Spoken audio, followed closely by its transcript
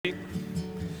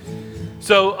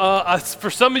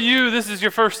For some of you, this is your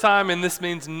first time, and this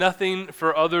means nothing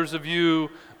for others of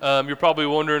you. You're probably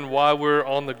wondering why we're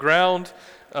on the ground,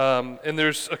 and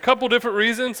there's a couple different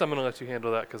reasons. I'm going to let you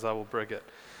handle that because I will break it.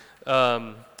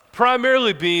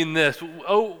 Primarily being this.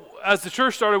 As the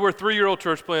church started, we're a 3-year-old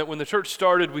church plant. When the church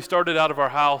started, we started out of our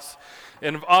house,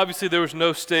 and obviously there was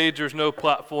no stage, there was no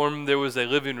platform, there was a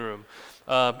living room.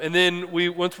 And then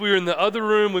once we were in the other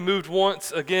room, we moved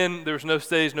once. Again, there was no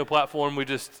stage, no platform. We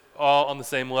just all on the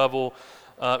same level.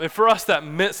 And for us, that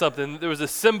meant something. There was a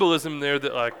symbolism there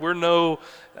that, like,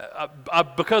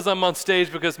 because I'm on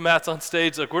stage, because Matt's on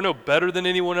stage, like, we're no better than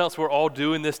anyone else. We're all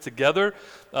doing this together.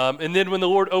 And then when the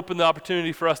Lord opened the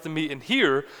opportunity for us to meet in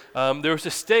here, there was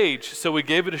a stage. So we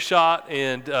gave it a shot.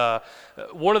 And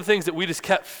one of the things that we just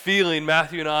kept feeling,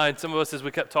 Matthew and I, and some of us as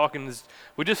we kept talking, is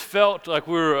we just felt like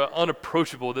we were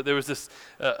unapproachable, that there was this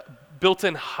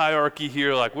built-in hierarchy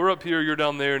here, like we're up here, you're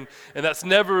down there, and that's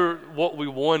never what we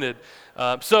wanted.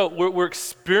 So we're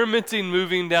experimenting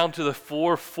moving down to the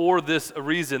floor for this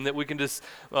reason, that we can just,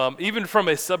 even from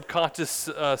a subconscious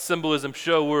symbolism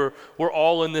show, we're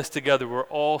all in this together. We're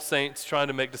all saints trying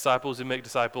to make disciples and make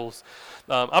disciples.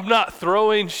 I'm not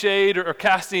throwing shade or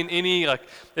casting any, like,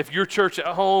 if your church at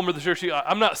home or the church,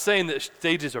 I'm not saying that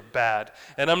stages are bad,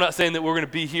 and I'm not saying that we're going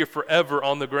to be here forever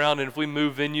on the ground, and if we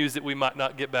move venues that we might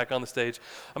not get back on the stage.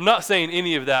 I'm not saying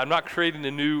any of that. I'm not creating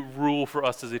a new rule for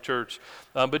us as a church,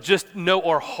 but just know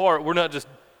our heart. We're not just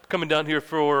coming down here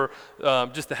for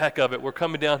just the heck of it. We're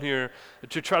coming down here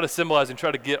to try to symbolize and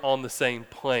try to get on the same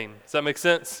plane. Does that make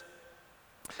sense?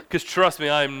 Because trust me,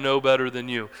 I am no better than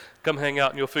you. Come hang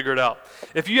out and you'll figure it out.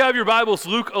 If you have your Bibles,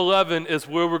 Luke 11 is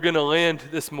where we're going to land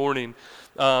this morning.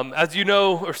 As you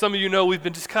know, or some of you know, we've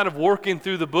been just kind of working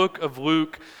through the book of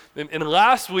Luke. And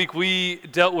last week we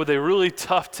dealt with a really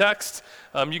tough text.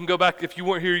 You can go back, if you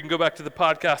weren't here, you can go back to the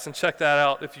podcast and check that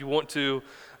out if you want to.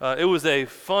 It was a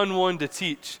fun one to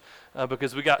teach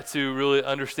because we got to really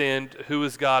understand who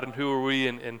is God and who are we,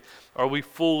 and are we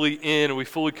fully in, are we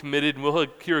fully committed, and we'll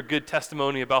hear a good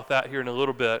testimony about that here in a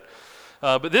little bit.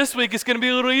 But this week it's going to be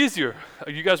a little easier.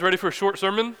 Are you guys ready for a short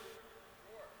sermon?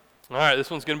 All right, this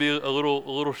one's going to be a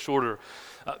little shorter.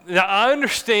 Now, I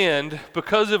understand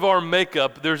because of our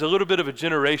makeup, there's a little bit of a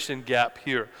generation gap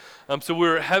here. So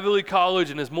we're heavily college,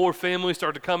 and as more families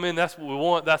start to come in, that's what we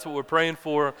want, that's what we're praying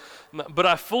for. But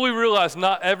I fully realize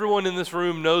not everyone in this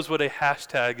room knows what a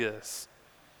hashtag is.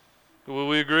 Will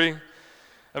we agree?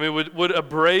 I mean, would a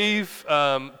brave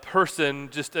person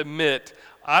just admit,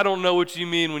 I don't know what you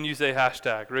mean when you say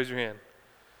hashtag? Raise your hand.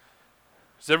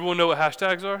 Does everyone know what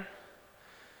hashtags are?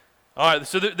 All right,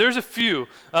 so there's a few.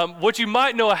 What you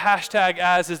might know a hashtag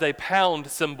as is a pound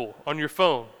symbol on your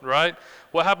phone, right?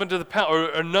 What happened to the pound, or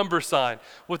a number sign?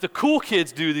 What the cool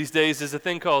kids do these days is a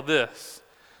thing called this,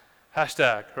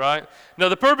 hashtag, right? Now,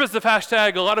 the purpose of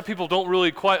hashtag, a lot of people don't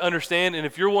really quite understand, and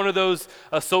if you're one of those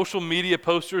social media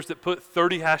posters that put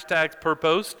 30 hashtags per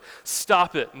post,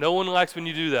 stop it. No one likes when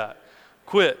you do that.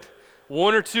 Quit.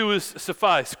 1 or 2 is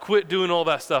suffice. Quit doing all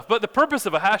that stuff. But the purpose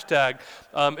of a hashtag,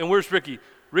 and where's Ricky?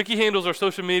 Ricky handles our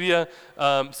social media,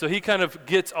 so he kind of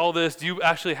gets all this. Do you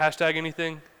actually hashtag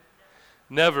anything?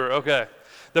 Never, okay.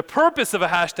 The purpose of a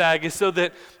hashtag is so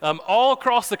that all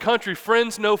across the country,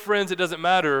 friends, no friends, it doesn't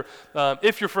matter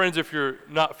if you're friends, if you're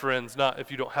not friends, not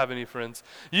if you don't have any friends.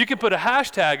 You can put a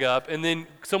hashtag up, and then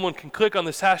someone can click on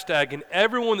this hashtag, and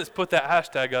everyone that's put that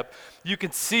hashtag up, you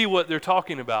can see what they're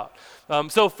talking about.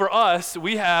 So for us,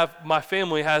 my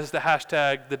family has the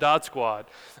hashtag the Dodd Squad.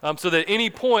 So that at any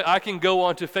point I can go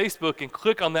onto Facebook and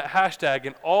click on that hashtag,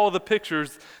 and all the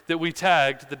pictures that we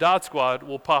tagged, the Dodd Squad,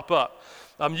 will pop up.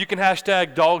 You can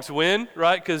hashtag dogs win,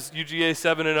 right? Because UGA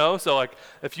 7-0. So like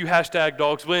if you hashtag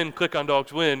dogs win, click on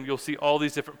dogs win, you'll see all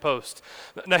these different posts.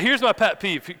 Now here's my pet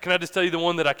peeve. Can I just tell you the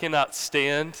one that I cannot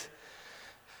stand?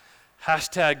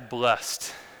 Hashtag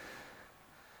blessed.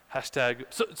 Hashtag.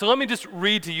 So let me just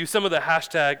read to you some of the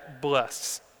hashtag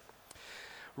blessed.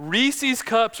 Reese's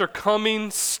cups are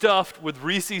coming stuffed with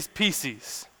Reese's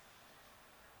Pieces.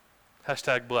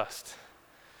 Hashtag blessed.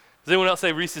 Does anyone else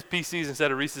say Reese's Pieces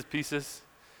instead of Reese's Pieces?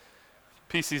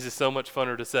 Pieces is so much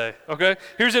funner to say. Okay,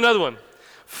 here's another one.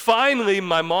 Finally,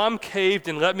 my mom caved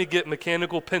and let me get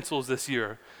mechanical pencils this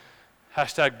year.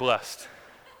 Hashtag blessed.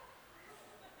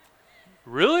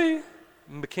 Really?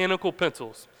 Mechanical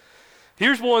pencils.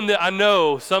 Here's one that I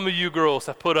know some of you girls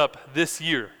have put up this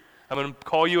year. I'm going to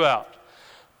call you out.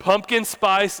 Pumpkin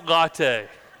spice latte.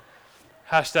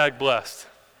 Hashtag blessed.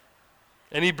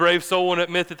 Any brave soul want to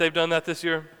admit that they've done that this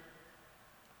year?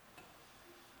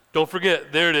 Don't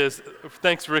forget, there it is.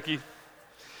 Thanks, Ricky.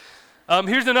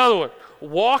 Here's another one.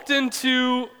 Walked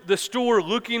into the store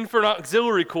looking for an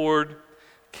auxiliary cord,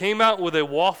 came out with a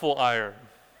waffle iron.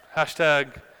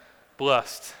 Hashtag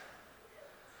blessed.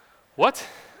 What?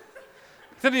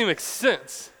 That didn't even make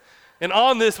sense. And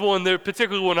on this one, there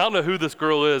particularly one, I don't know who this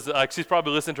girl is. Like, she's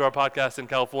probably listening to our podcast in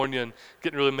California and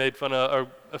getting really made fun of or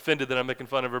offended that I'm making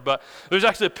fun of her. But there's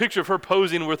actually a picture of her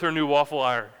posing with her new waffle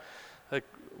iron. Like,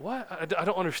 what? I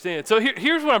don't understand. So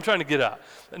here's what I'm trying to get at.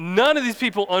 None of these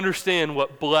people understand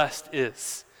what blessed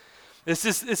is. It's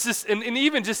just, and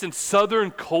even just in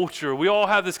Southern culture, we all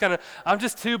have this kind of, I'm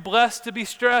just too blessed to be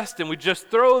stressed, and we just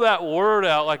throw that word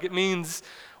out like it means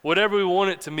whatever we want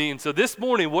it to mean. So this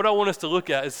morning, what I want us to look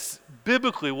at is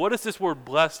biblically, what does this word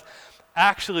blessed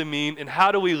actually mean, and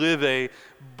how do we live a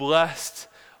blessed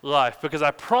life? Because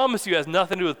I promise you it has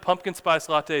nothing to do with pumpkin spice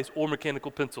lattes or mechanical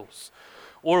pencils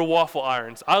or waffle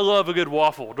irons. I love a good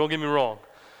waffle, don't get me wrong,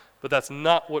 but that's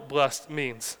not what blessed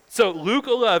means. So Luke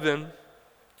 11,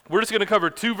 we're just going to cover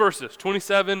two verses,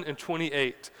 27 and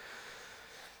 28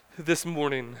 this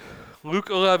morning. Luke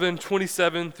 11,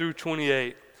 27 through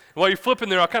 28. While you're flipping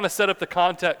there, I'll kind of set up the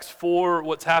context for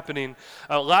what's happening.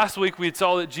 Last week, we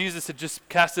saw that Jesus had just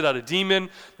casted out a demon.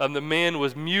 The man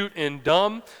was mute and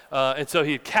dumb, and so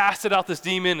he had casted out this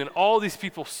demon, and all these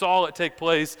people saw it take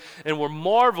place and were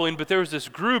marveling, but there was this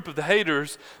group of the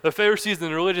haters, the Pharisees and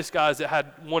the religious guys that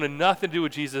had wanted nothing to do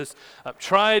with Jesus,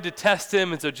 tried to test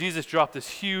him, and so Jesus dropped this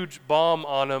huge bomb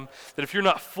on him that if you're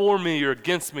not for me, you're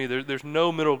against me. There's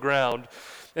no middle ground.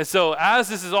 And so as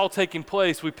this is all taking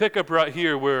place, we pick up right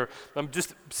here where I'm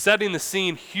just setting the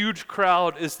scene. Huge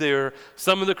crowd is there.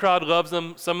 Some of the crowd loves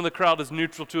them. Some of the crowd is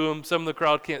neutral to them. Some of the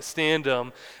crowd can't stand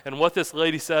them. And what this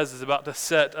lady says is about to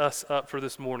set us up for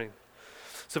this morning.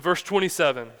 So verse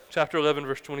 27, chapter 11,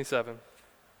 verse 27.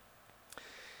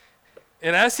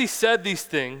 And as he said these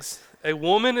things, a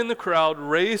woman in the crowd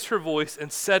raised her voice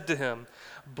and said to him,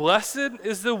 "Blessed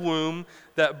is the womb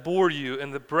that bore you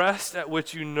and the breast at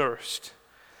which you nursed."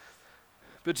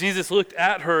 But Jesus looked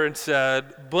at her and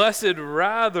said, "Blessed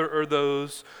rather are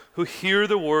those who hear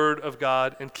the word of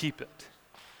God and keep it."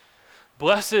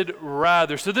 Blessed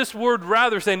rather. So this word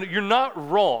rather is saying that you're not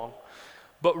wrong,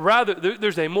 but rather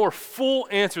there's a more full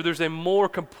answer. There's a more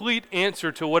complete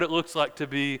answer to what it looks like to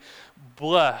be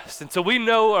blessed. And so we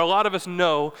know, or a lot of us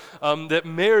know, that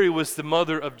Mary was the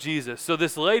mother of Jesus. So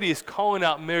this lady is calling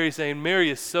out Mary, saying, Mary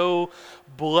is so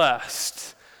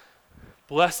blessed.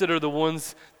 Blessed are the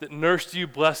ones that nursed you.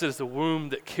 Blessed is the womb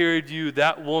that carried you.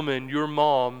 That woman, your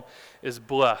mom, is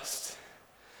blessed.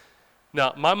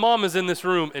 Now, my mom is in this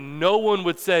room, and no one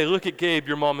would say, "Look at Gabe,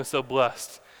 your mom is so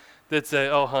blessed." They'd say,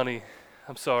 "Oh, honey,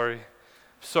 I'm sorry.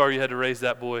 Sorry you had to raise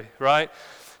that boy," right?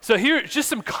 So here, just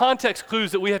some context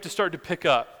clues that we have to start to pick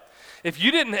up. If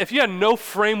you had no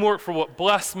framework for what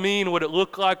blessed mean, what it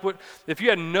looked like, if you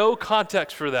had no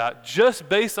context for that, just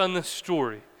based on this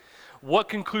story, what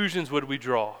conclusions would we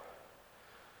draw?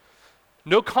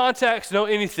 No context, no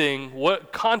anything.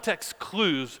 What context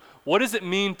clues? What does it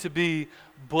mean to be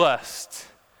blessed?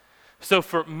 So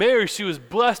for Mary, she was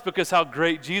blessed because how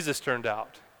great Jesus turned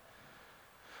out.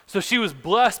 So she was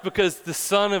blessed because the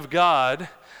Son of God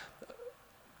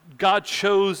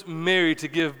chose Mary to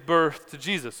give birth to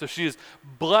Jesus. So she is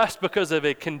blessed because of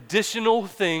a conditional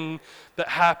thing that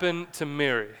happened to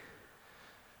Mary.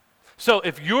 So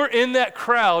if you're in that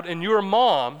crowd and you're a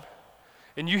mom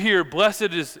and you hear,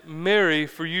 "Blessed is Mary,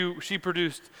 for you, she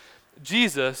produced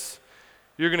Jesus,"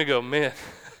 you're going to go, "Man,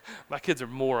 my kids are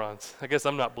morons. I guess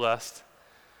I'm not blessed.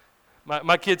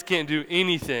 My kids can't do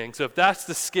anything." So if that's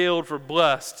the scale for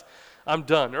blessed, I'm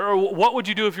done. Or what would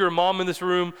you do if you're a mom in this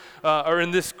room or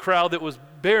in this crowd that was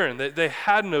barren? They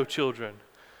had no children.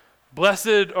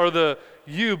 Blessed are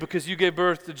you because you gave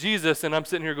birth to Jesus, and I'm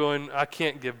sitting here going, "I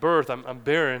can't give birth. I'm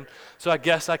barren, so I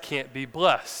guess I can't be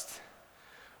blessed."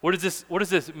 What does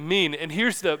this mean? And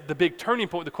here's the big turning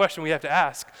point, the question we have to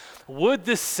ask. Would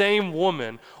this same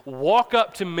woman walk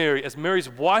up to Mary as Mary's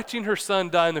watching her son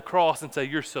die on the cross and say,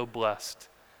 "You're so blessed"?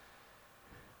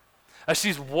 As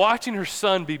she's watching her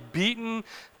son be beaten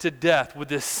to death, would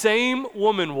this same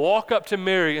woman walk up to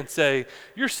Mary and say,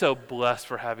 "You're so blessed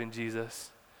for having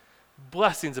Jesus.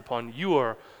 Blessings upon you. You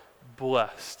are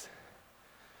blessed."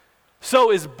 So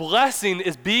is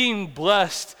being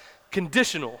blessed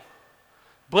conditional?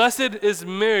 Blessed is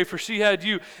Mary, for she had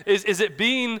you. Is it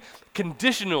being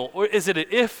conditional, or is it an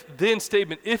if-then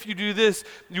statement? If you do this,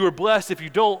 you are blessed. If you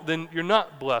don't, then you're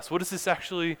not blessed. What does this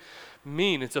actually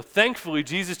mean? And so thankfully,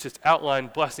 Jesus just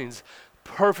outlined blessings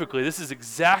perfectly. This is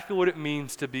exactly what it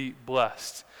means to be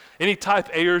blessed. Any type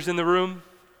A'ers in the room?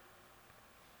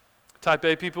 Type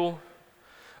A people?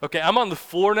 Okay, I'm on the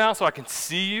floor now so I can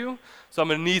see you, so I'm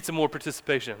going to need some more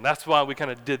participation. That's why we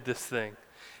kind of did this thing.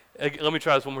 Let me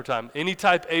try this one more time. Any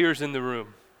type A'ers in the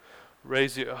room?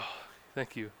 Raise your, oh,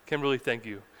 thank you. Kimberly, thank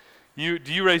you.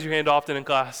 Do you raise your hand often in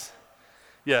class?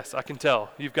 Yes, I can tell.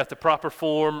 You've got the proper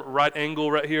form, right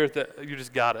angle right here. You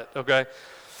just got it, okay?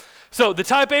 So the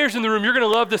type A's in the room, you're going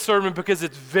to love this sermon because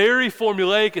it's very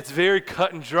formulaic. It's very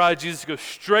cut and dry. Jesus goes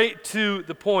straight to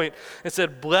the point and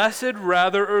said, blessed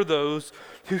rather are those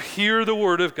who hear the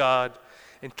word of God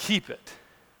and keep it.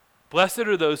 Blessed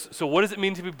are those. So what does it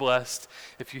mean to be blessed?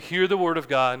 If you hear the word of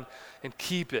God and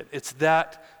keep it. It's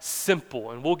that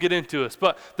simple, and we'll get into this.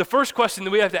 But the first question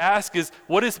that we have to ask is,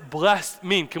 what does blessed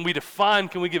mean? Can we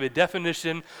give a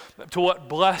definition to what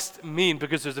blessed mean?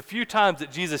 Because there's a few times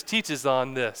that Jesus teaches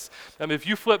on this. If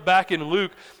you flip back in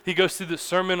Luke, he goes through the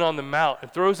Sermon on the Mount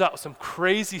and throws out some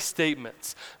crazy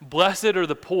statements. Blessed are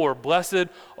the poor. Blessed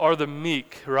are the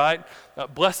meek, right?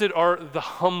 Blessed are the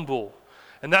humble.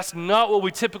 And that's not what we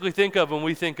typically think of when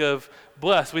we think of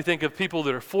blessed. We think of people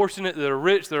that are fortunate, that are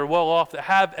rich, that are well off, that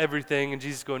have everything. And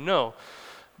Jesus goes, no.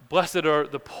 Blessed are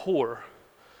the poor.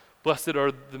 Blessed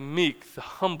are the meek, the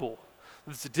humble.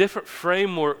 It's a different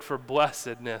framework for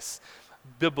blessedness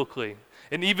biblically.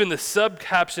 And even the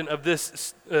subcaption of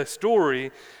this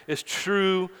story is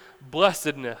true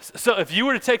blessedness. So if you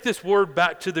were to take this word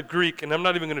back to the Greek, and I'm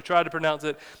not even going to try to pronounce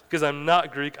it because I'm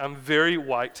not Greek, I'm very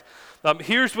white.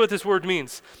 Here's what this word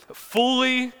means: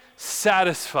 fully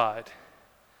satisfied.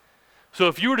 So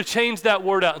if you were to change that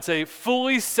word out and say,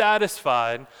 fully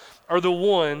satisfied are the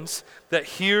ones that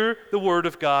hear the word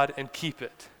of God and keep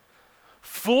it.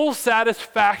 Full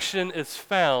satisfaction is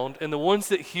found in the ones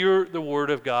that hear the word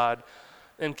of God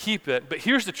and keep it. But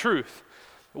here's the truth.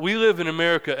 We live in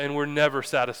America and we're never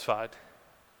satisfied.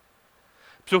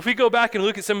 So if we go back and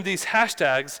look at some of these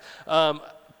hashtags,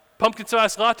 pumpkin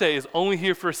spice latte is only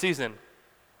here for a season.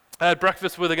 I had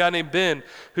breakfast with a guy named Ben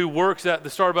who works at the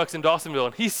Starbucks in Dawsonville,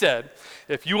 and he said,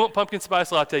 if you want pumpkin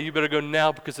spice latte, you better go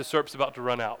now because the syrup's about to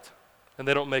run out, and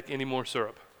they don't make any more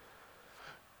syrup.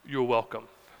 You're welcome.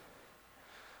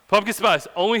 Pumpkin spice,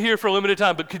 only here for a limited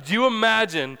time, but could you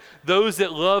imagine those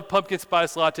that love pumpkin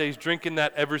spice lattes drinking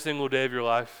that every single day of your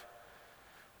life?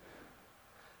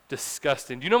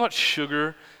 Disgusting. Do you know how much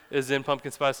sugar is in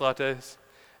pumpkin spice lattes?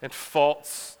 And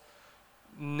falseness,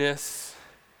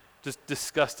 just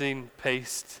disgusting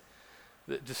paste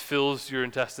that just fills your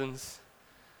intestines.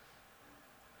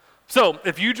 So,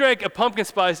 if you drank a pumpkin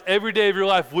spice every day of your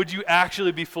life, would you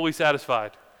actually be fully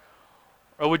satisfied?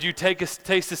 Or would you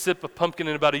taste a sip of pumpkin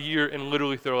in about a year and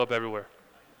literally throw up everywhere?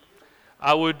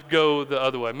 I would go the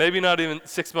other way. Maybe not even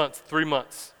 6 months, 3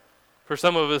 months. For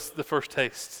some of us, the first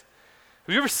taste.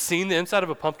 Have you ever seen the inside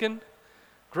of a pumpkin?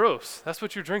 Gross. That's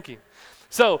what you're drinking.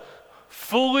 So,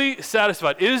 fully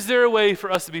satisfied. Is there a way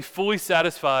for us to be fully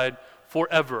satisfied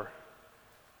forever?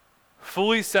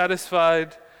 Fully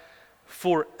satisfied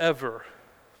forever.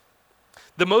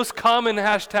 The most common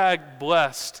hashtag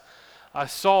blessed I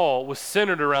saw was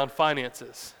centered around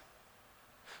finances.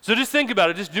 So just think about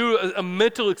it. Just do a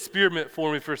mental experiment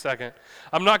for me for a second.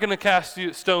 I'm not going to cast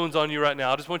stones on you right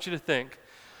now. I just want you to think.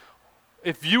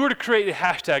 If you were to create a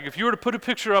hashtag, if you were to put a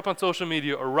picture up on social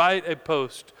media or write a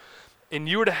post, and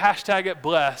you were to hashtag it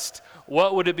blessed,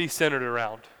 what would it be centered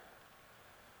around?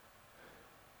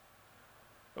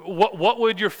 What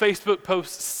would your Facebook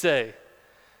post say?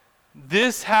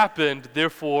 This happened,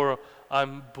 therefore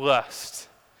I'm blessed.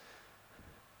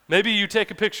 Maybe you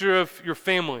take a picture of your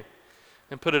family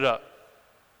and put it up.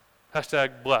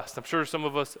 Hashtag blessed. I'm sure some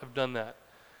of us have done that.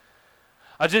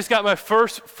 I just got my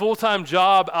first full-time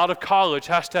job out of college.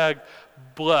 Hashtag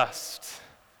blessed.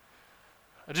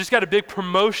 I just got a big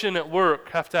promotion at work.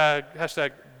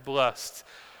 Hashtag blessed.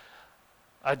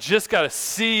 I just got a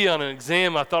C on an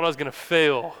exam I thought I was going to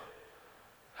fail.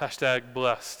 Hashtag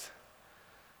blessed.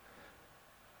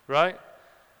 Right?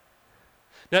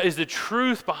 Now, is the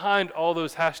truth behind all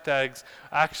those hashtags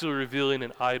actually revealing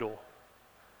an idol?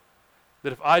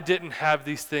 That if I didn't have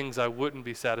these things, I wouldn't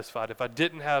be satisfied. If I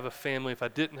didn't have a family, if I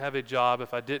didn't have a job,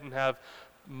 if I didn't have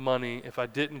money, if I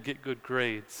didn't get good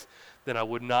grades, then I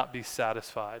would not be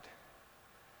satisfied.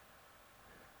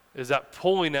 Is that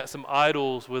pulling at some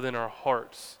idols within our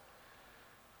hearts?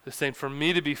 They're saying, for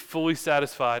me to be fully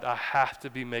satisfied, I have to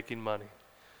be making money.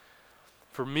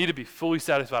 For me to be fully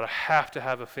satisfied, I have to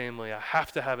have a family. I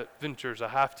have to have adventures. I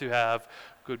have to have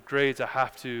good grades. I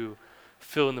have to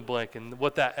fill in the blank. And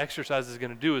what that exercise is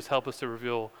going to do is help us to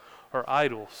reveal our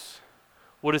idols.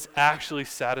 What is actually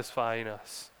satisfying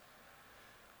us?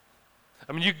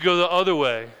 I mean, you could go the other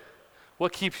way.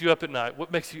 What keeps you up at night?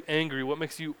 What makes you angry? What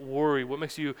makes you worry? What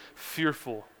makes you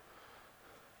fearful?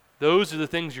 Those are the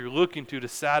things you're looking to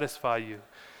satisfy you.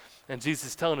 And Jesus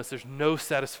is telling us there's no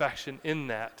satisfaction in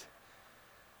that.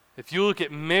 If you look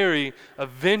at Mary,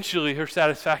 eventually her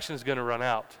satisfaction is going to run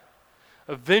out.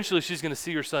 Eventually she's going to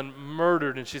see her son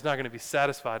murdered and she's not going to be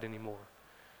satisfied anymore.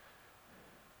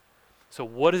 So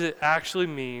what does it actually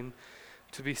mean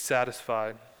to be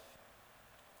satisfied?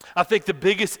 I think the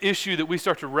biggest issue that we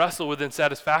start to wrestle with in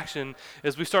satisfaction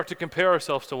is we start to compare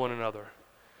ourselves to one another.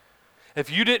 If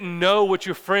you didn't know what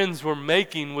your friends were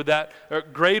making with that,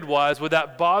 grade-wise, would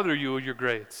that bother you with your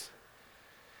grades?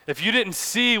 If you didn't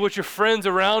see what your friends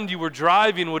around you were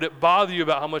driving, would it bother you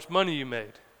about how much money you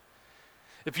made?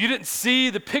 If you didn't see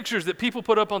the pictures that people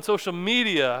put up on social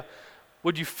media,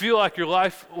 would you feel like your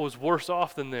life was worse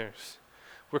off than theirs?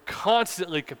 We're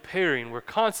constantly comparing. We're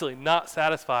constantly not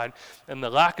satisfied, and the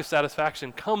lack of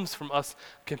satisfaction comes from us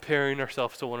comparing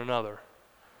ourselves to one another.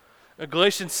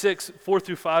 Galatians 6, 4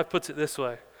 through 5 puts it this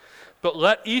way: "But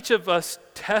let each of us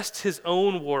test his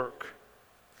own work,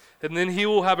 and then he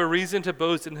will have a reason to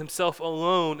boast in himself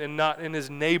alone and not in his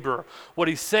neighbor." What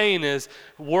he's saying is,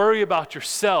 worry about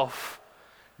yourself.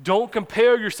 Don't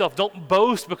compare yourself. Don't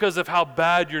boast because of how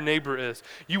bad your neighbor is.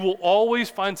 You will always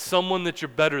find someone that you're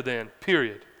better than,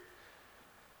 period.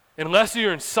 Unless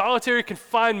you're in solitary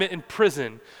confinement in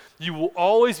prison, you will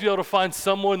always be able to find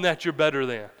someone that you're better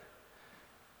than.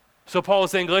 So Paul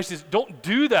is saying, Galatians, don't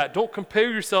do that. Don't compare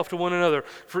yourself to one another.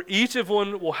 For each of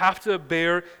one will have to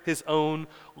bear his own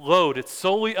load. It's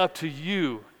solely up to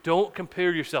you. Don't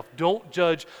compare yourself. Don't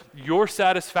judge your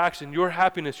satisfaction, your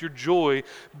happiness, your joy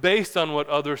based on what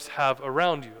others have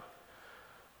around you.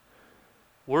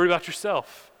 Worry about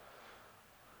yourself.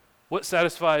 What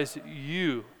satisfies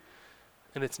you?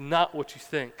 And it's not what you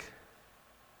think.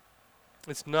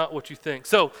 It's not what you think.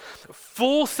 So,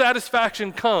 full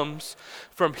satisfaction comes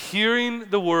from hearing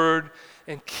the word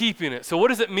and keeping it. So what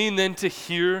does it mean then to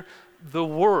hear the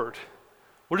word?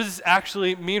 What does this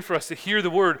actually mean for us to hear the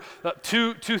word?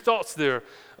 Two thoughts there.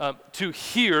 To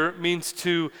hear means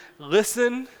to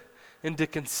listen and to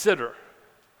consider.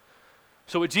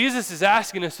 So what Jesus is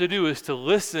asking us to do is to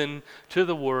listen to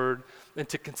the word and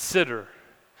to consider.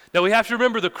 Now we have to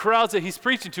remember the crowds that he's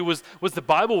preaching to, was the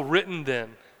Bible written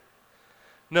then?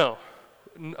 No,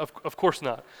 of course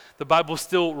not. The Bible was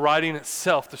still writing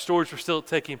itself. The stories were still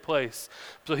taking place.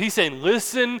 So he's saying,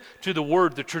 listen to the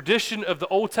word. The tradition of the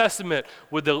Old Testament,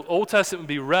 would the Old Testament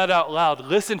be read out loud?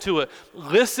 Listen to it.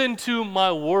 Listen to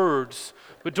my words.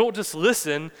 But don't just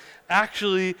listen,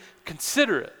 actually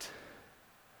consider it.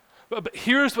 But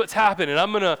here's what's happened, and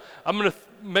I'm gonna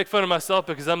make fun of myself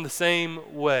because I'm the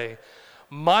same way.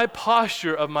 My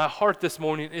posture of my heart this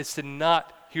morning is to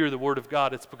not hear the word of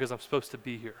God. It's because I'm supposed to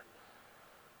be here.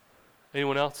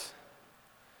 Anyone else?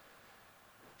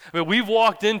 I mean, we've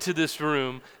walked into this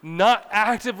room not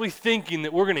actively thinking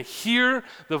that we're going to hear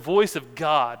the voice of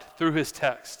God through his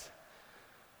text.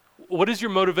 What is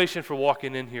your motivation for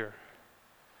walking in here?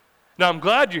 Now, I'm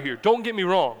glad you're here. Don't get me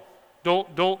wrong.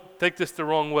 Don't take this the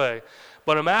wrong way.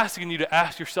 But I'm asking you to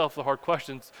ask yourself the hard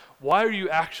questions. Why are you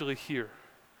actually here?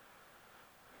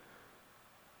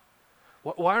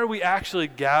 Why are we actually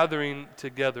gathering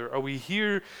together? Are we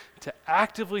here to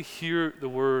actively hear the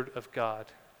word of God?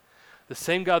 The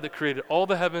same God that created all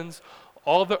the heavens,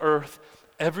 all the earth,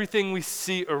 everything we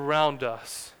see around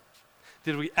us.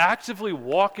 Did we actively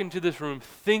walk into this room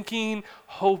thinking,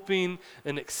 hoping,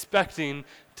 and expecting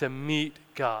to meet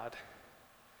God?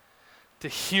 To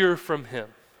hear from him?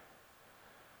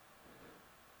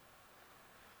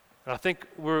 And I think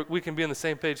we can be on the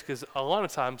same page because a lot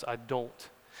of times I don't.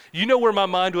 You know where my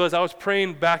mind was? I was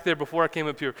praying back there before I came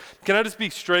up here. Can I just be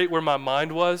straight where my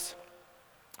mind was?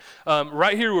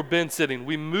 Right here where Ben's sitting,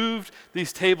 we moved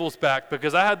these tables back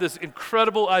because I had this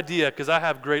incredible idea, because I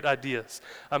have great ideas.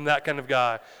 I'm that kind of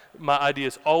guy. My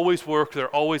ideas always work, they're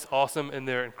always awesome, and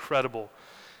they're incredible.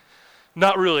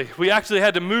 Not really. We actually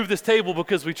had to move this table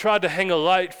because we tried to hang a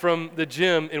light from the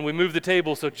gym, and we moved the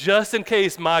table so just in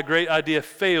case my great idea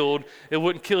failed, it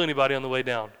wouldn't kill anybody on the way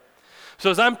down. So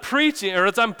as I'm preaching, or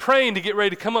as I'm praying to get ready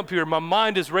to come up here, my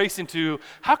mind is racing to,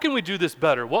 how can we do this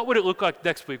better? What would it look like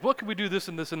next week? What could we do this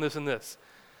and this and this and this?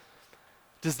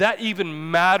 Does that even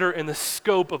matter in the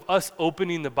scope of us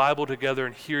opening the Bible together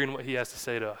and hearing what he has to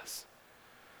say to us?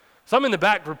 So I'm in the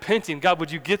back repenting. God,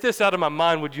 would you get this out of my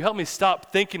mind? Would you help me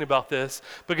stop thinking about this?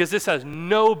 Because this has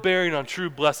no bearing on true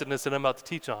blessedness that I'm about to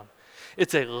teach on.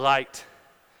 It's a light.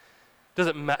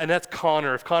 Doesn't matter. And that's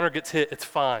Connor. If Connor gets hit, it's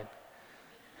fine.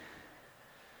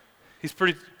 He's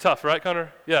pretty tough, right,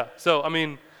 Connor? Yeah. So, I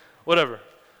mean, whatever.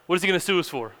 What is he going to sue us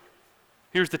for?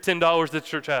 Here's the $10 that the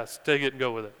church has. Take it and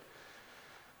go with it.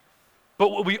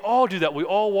 But we all do that. We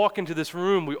all walk into this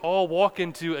room. We all walk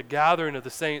into a gathering of the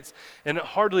saints, and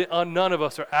hardly none of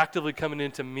us are actively coming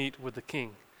in to meet with the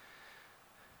King.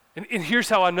 And here's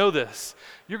how I know this.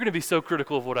 You're going to be so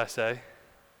critical of what I say.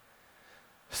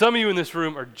 Some of you in this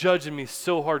room are judging me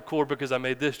so hardcore because I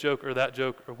made this joke or that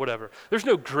joke or whatever. There's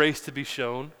no grace to be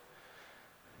shown.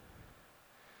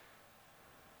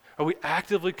 Are we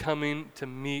actively coming to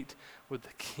meet with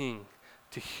the King,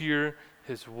 to hear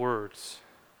his words?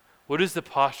 What is the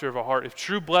posture of our heart? If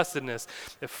true blessedness,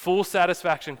 if full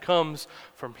satisfaction comes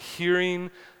from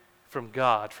hearing from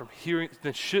God,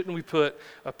 then shouldn't we put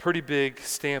a pretty big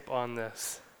stamp on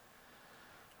this?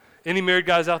 Any married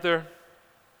guys out there?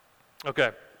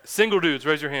 Okay. Single dudes,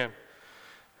 raise your hand.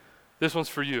 This one's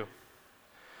for you.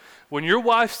 When your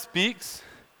wife speaks,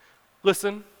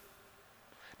 listen.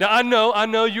 Now, I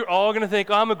know you're all going to think,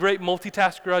 oh, I'm a great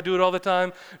multitasker. I do it all the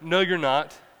time. No, you're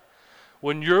not.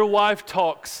 When your wife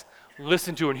talks,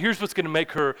 listen to her. And here's what's going to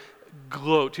make her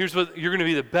gloat. Here's what you're going to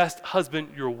be the best husband.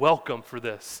 You're welcome for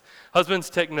this. Husbands,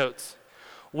 take notes.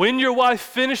 When your wife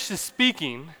finishes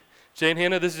speaking, Jay and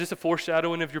Hannah, this is just a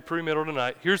foreshadowing of your premarital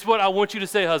tonight. Here's what I want you to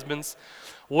say, husbands.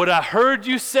 What I heard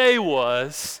you say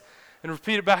was, and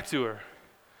repeat it back to her.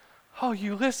 Oh,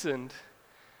 you listened.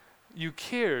 You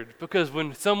cared. Because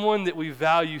when someone that we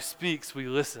value speaks, we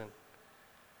listen.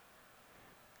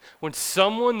 When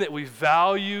someone that we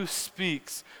value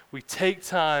speaks, we take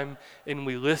time and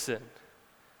we listen.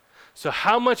 So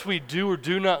how much we do or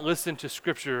do not listen to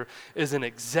Scripture is an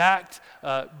exact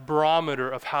barometer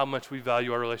of how much we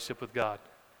value our relationship with God.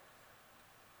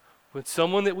 When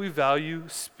someone that we value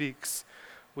speaks,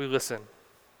 we listen.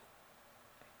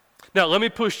 Now, let me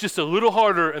push just a little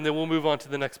harder, and then we'll move on to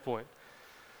the next point.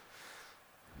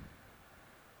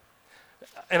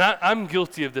 And I'm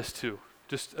guilty of this too.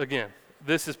 Just again,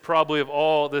 this is probably of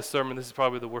all this sermon, this is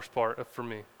probably the worst part for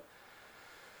me.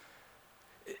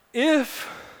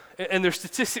 And there's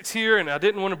statistics here, and I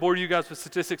didn't want to bore you guys with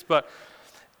statistics, but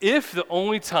if the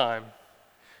only time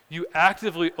you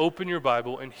actively open your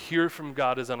Bible and hear from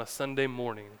God is on a Sunday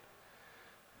morning,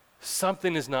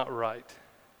 something is not right.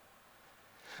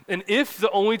 And if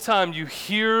the only time you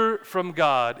hear from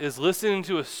God is listening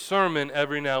to a sermon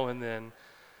every now and then,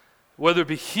 whether it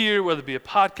be here, whether it be a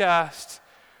podcast,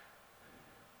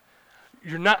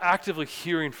 you're not actively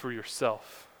hearing for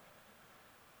yourself.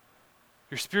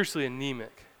 You're spiritually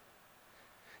anemic.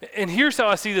 And here's how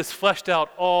I see this fleshed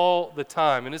out all the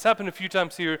time. And it's happened a few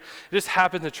times here. It just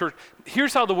happens in church.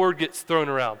 Here's how the word gets thrown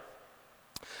around.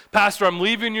 Pastor, I'm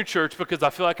leaving your church because I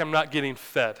feel like I'm not getting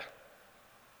fed.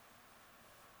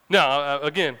 Now,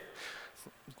 again,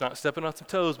 not stepping on some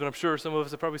toes, but I'm sure some of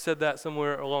us have probably said that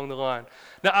somewhere along the line.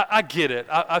 Now, I get it.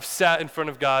 I've sat in front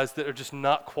of guys that are just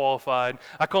not qualified.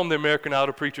 I call them the American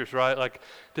Idol preachers, right? Like,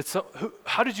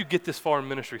 how did you get this far in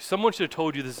ministry? Someone should have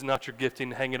told you this is not your gifting,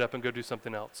 hang it up and go do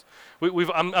something else.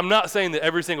 I'm not saying that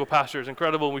every single pastor is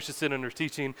incredible and we should sit under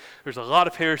teaching. There's a lot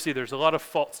of heresy. There's a lot of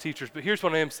false teachers. But here's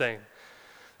what I am saying.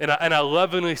 And I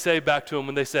lovingly say back to them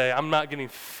when they say, I'm not getting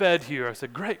fed here. I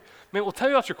said, great. Man, well, tell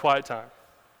me about your quiet time.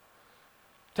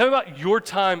 Tell me about your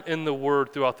time in the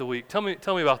Word throughout the week. Tell me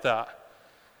about that.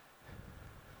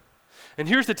 And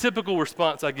here's the typical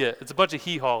response I get. It's a bunch of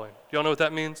hee-hawing. Do y'all know what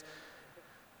that means?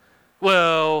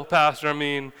 Well, Pastor, I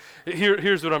mean,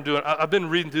 here's what I'm doing. I've been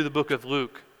reading through the book of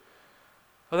Luke.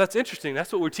 Oh, that's interesting.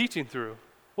 That's what we're teaching through.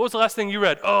 What was the last thing you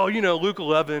read? Oh, Luke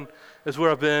 11 is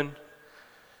where I've been.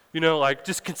 Like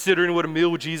just considering what a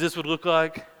meal with Jesus would look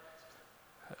like.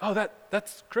 Oh,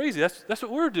 that's crazy. That's what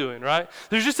we're doing, right?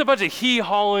 There's just a bunch of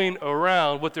hee-hawing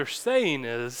around. What they're saying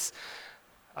is,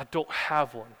 I don't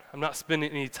have one. I'm not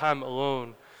spending any time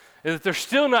alone. And if they're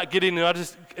still not getting it, I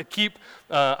just keep,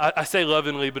 I say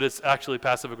lovingly, but it's actually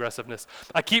passive aggressiveness.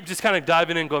 I keep just kind of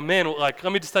diving in and going, man, like,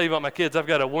 let me just tell you about my kids. I've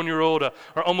got a 1-year-old,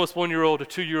 or almost 1-year-old, a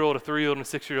 2-year-old, a 3-year-old, and a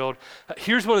 6-year-old.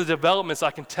 Here's one of the developments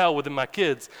I can tell within my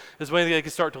kids is when they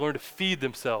can start to learn to feed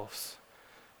themselves.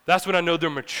 That's when I know they're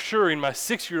maturing. My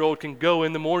 6-year-old can go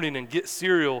in the morning and get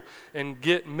cereal and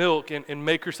get milk and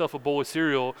make herself a bowl of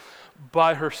cereal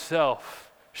by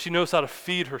herself. She knows how to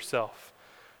feed herself.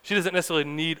 She doesn't necessarily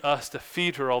need us to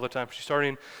feed her all the time. She's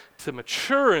starting to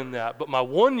mature in that. But my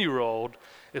 1-year-old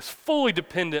is fully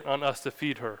dependent on us to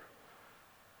feed her.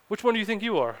 Which one do you think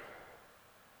you are?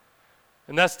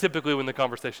 And that's typically when the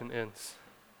conversation ends.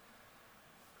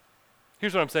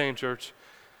 Here's what I'm saying, church.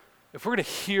 If we're going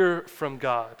to hear from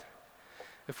God,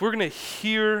 if we're going to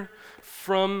hear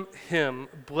from Him,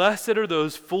 blessed are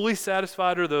those, fully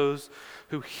satisfied are those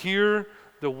who hear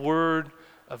the word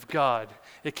of God.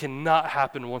 It cannot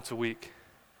happen once a week.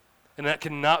 And that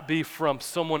cannot be from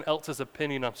someone else's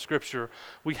opinion on Scripture.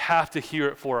 We have to hear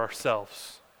it for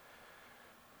ourselves.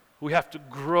 We have to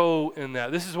grow in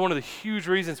that. This is one of the huge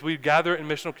reasons we gather in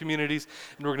missional communities,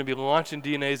 and we're going to be launching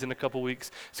DNAs in a couple weeks.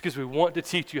 It's because we want to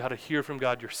teach you how to hear from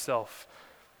God yourself.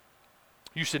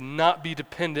 You should not be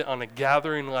dependent on a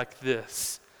gathering like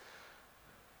this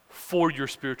for your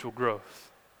spiritual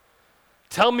growth.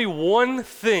 Tell me one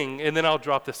thing, and then I'll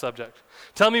drop the subject.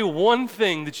 Tell me one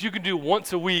thing that you can do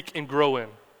once a week and grow in.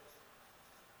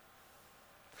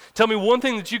 Tell me one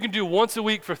thing that you can do once a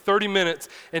week for 30 minutes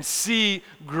and see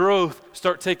growth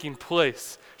start taking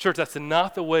place. Church, that's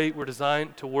not the way we're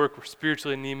designed to work. We're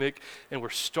spiritually anemic, and we're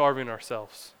starving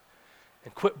ourselves.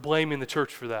 And quit blaming the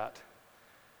church for that.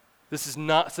 This is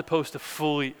not supposed to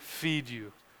fully feed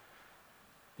you.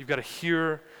 You've got to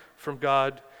hear from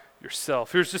God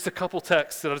yourself. Here's just a couple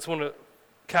texts that I just want to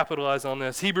capitalize on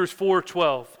this. Hebrews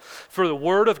 4:12. For the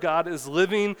word of God is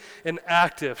living and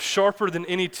active, sharper than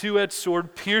any two-edged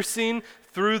sword, piercing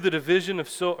through the division of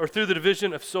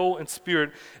soul and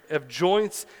spirit, of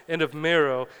joints and of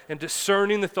marrow, and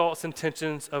discerning the thoughts and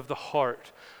intentions of the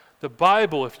heart. The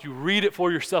Bible, if you read it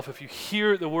for yourself, if you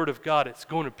hear the word of God, it's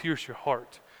going to pierce your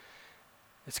heart.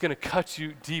 It's going to cut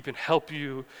you deep and help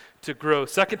you to grow.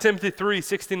 2 Timothy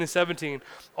 3:16 and 17.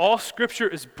 All scripture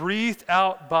is breathed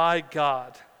out by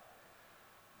God.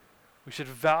 We should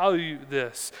value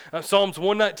this. Psalms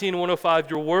 119 and 105.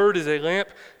 Your word is a lamp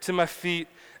to my feet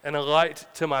and a light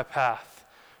to my path.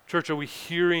 Church, are we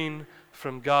hearing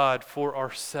from God for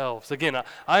ourselves? Again,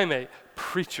 I am a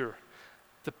preacher.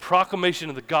 The proclamation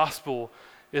of the gospel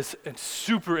is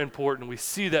super important. We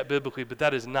see that biblically, but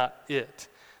that is not it.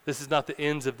 This is not the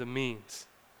ends of the means.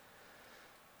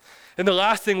 And the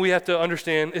last thing we have to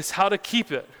understand is how to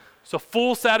keep it. So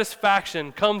full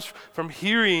satisfaction comes from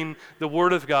hearing the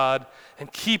word of God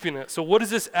and keeping it. So what does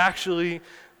this actually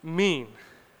mean?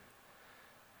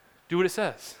 Do what it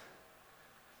says.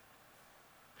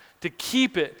 To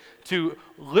keep it, to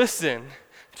listen,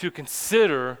 to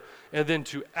consider, and then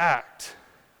to act.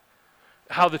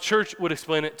 How the church would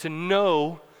explain it, to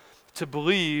know, to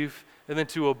believe, and then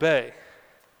to obey.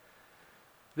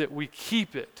 That we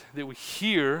keep it, that we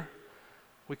hear,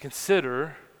 we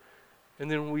consider,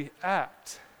 and then we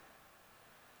act.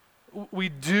 We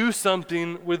do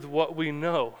something with what we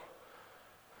know.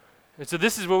 And so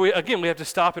this is where we have to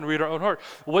stop and read our own heart.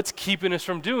 What's keeping us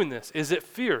from doing this? Is it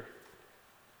fear?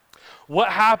 What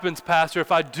happens, Pastor,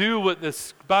 if I do what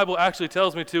this Bible actually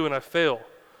tells me to and I fail?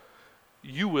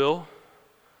 You will.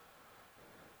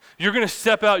 You're going to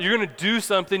step out, you're going to do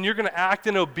something, you're going to act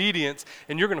in obedience,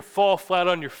 and you're going to fall flat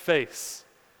on your face.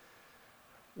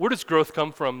 Where does growth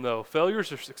come from, though?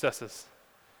 Failures or successes?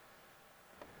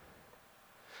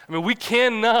 I mean, we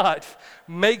cannot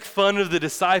make fun of the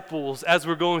disciples as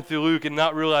we're going through Luke and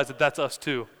not realize that that's us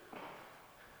too.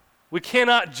 We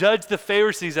cannot judge the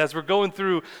Pharisees as we're going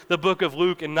through the book of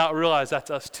Luke and not realize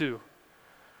that's us too.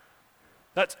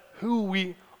 That's who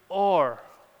we are.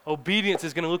 Obedience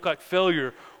is going to look like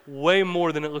failure way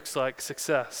more than it looks like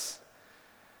success.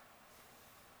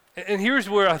 And here's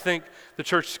where I think the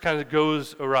church kind of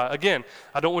goes awry. Again,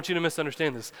 I don't want you to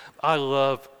misunderstand this. I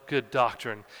love good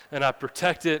doctrine, and I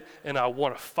protect it, and I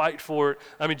want to fight for it.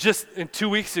 I mean, just 2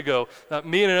 weeks ago,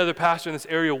 me and another pastor in this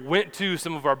area went to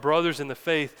some of our brothers in the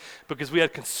faith because we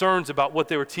had concerns about what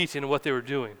they were teaching and what they were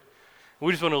doing.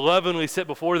 We just want to lovingly sit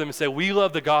before them and say, we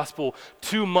love the gospel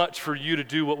too much for you to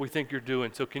do what we think you're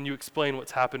doing. So can you explain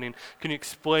what's happening? Can you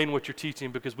explain what you're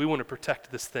teaching? Because we want to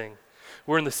protect this thing.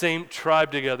 We're in the same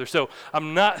tribe together. So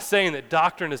I'm not saying that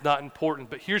doctrine is not important,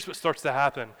 but here's what starts to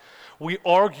happen. We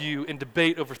argue and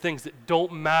debate over things that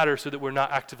don't matter so that we're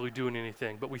not actively doing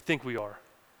anything, but we think we are.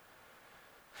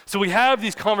 So we have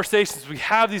these conversations, we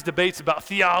have these debates about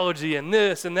theology and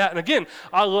this and that. And again,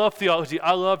 I love theology,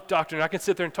 I love doctrine. I can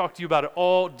sit there and talk to you about it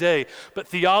all day. But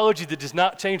theology that does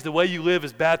not change the way you live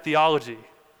is bad theology.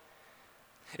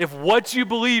 If what you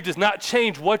believe does not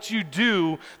change what you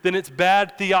do, then it's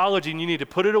bad theology and you need to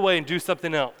put it away and do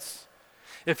something else.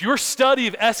 If your study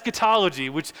of eschatology,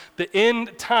 which the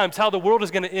end times, how the world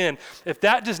is going to end, if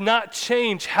that does not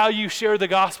change how you share the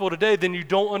gospel today, then you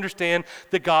don't understand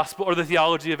the gospel or the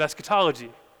theology of eschatology.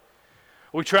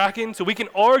 Are we tracking? So we can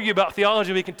argue about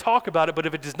theology, we can talk about it, but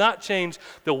if it does not change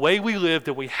the way we live,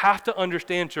 then we have to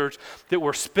understand, church, that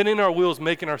we're spinning our wheels,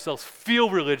 making ourselves feel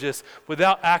religious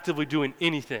without actively doing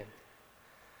anything.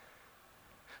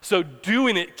 So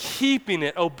doing it, keeping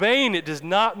it, obeying it does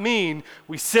not mean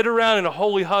we sit around in a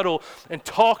holy huddle and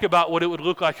talk about what it would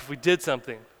look like if we did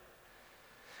something.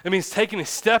 It means taking a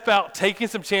step out, taking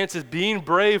some chances, being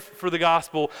brave for the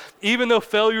gospel, even though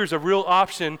failure is a real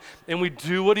option, and we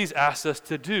do what he's asked us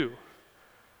to do.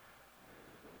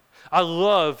 I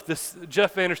love this.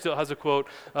 Jeff Vanderstilt has a quote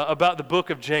about the book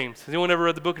of James. Has anyone ever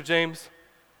read the book of James?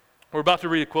 We're about to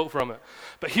read a quote from it.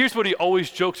 But here's what he always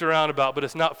jokes around about, but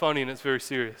it's not funny and it's very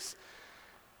serious.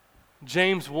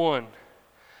 James 1,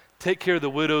 take care of the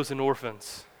widows and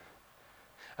orphans.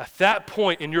 At that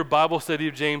point in your Bible study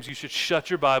of James, you should shut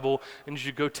your Bible and you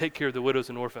should go take care of the widows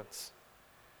and orphans.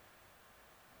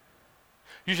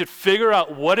 You should figure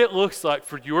out what it looks like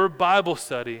for your Bible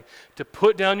study to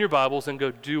put down your Bibles and go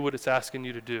do what it's asking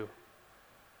you to do.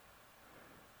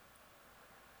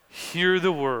 Hear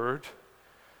the word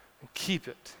and keep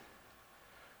it.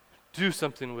 Do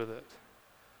something with it.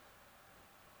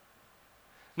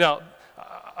 Now,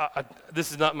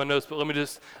 this is not my notes, but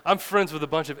I'm friends with a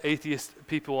bunch of atheist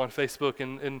people on Facebook,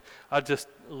 and I just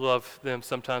love them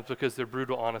sometimes because they're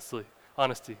brutal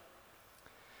honesty.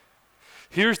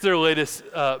 Here's their latest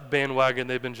bandwagon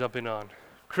they've been jumping on.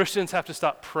 Christians have to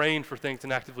stop praying for things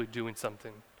and actively doing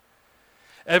something.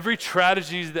 Every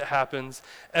tragedy that happens,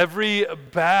 every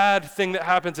bad thing that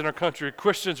happens in our country,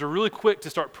 Christians are really quick to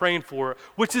start praying for it,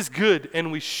 which is good,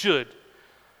 and we should.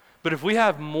 But if we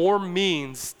have more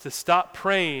means to stop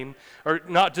praying, or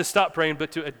not just stop praying,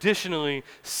 but to additionally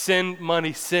send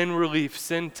money, send relief,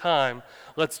 send time,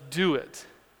 let's do it.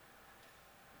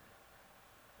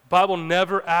 The Bible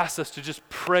never asks us to just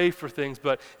pray for things,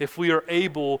 but if we are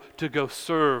able to go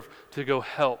serve, to go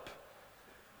help.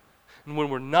 And when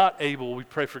we're not able, we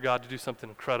pray for God to do something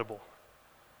incredible.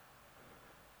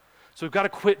 So we've got to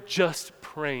quit just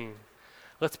praying.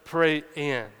 Let's pray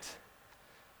and.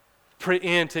 Pray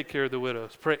and take care of the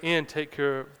widows. Pray and take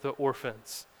care of the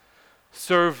orphans.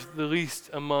 Serve the least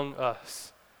among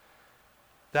us.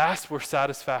 That's where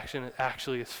satisfaction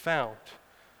actually is found.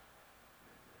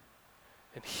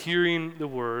 In hearing the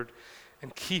word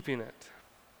and keeping it.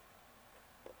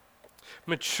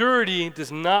 Maturity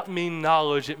does not mean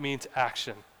knowledge, it means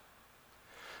action.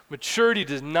 Maturity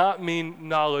does not mean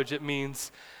knowledge, it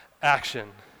means action.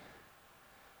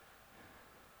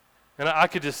 And I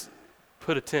could just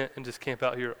put a tent and just camp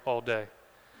out here all day.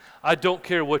 I don't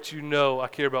care what you know, I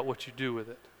care about what you do with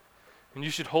it. And you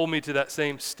should hold me to that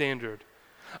same standard.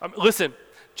 Listen,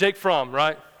 Jake Fromm,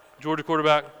 right? Georgia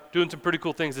quarterback, doing some pretty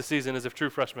cool things this season as a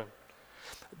true freshman.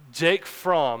 Jake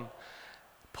Fromm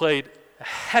played a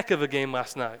heck of a game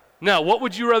last night. Now, what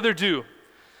would you rather do?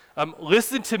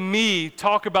 Listen to me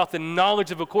talk about the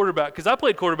knowledge of a quarterback, because I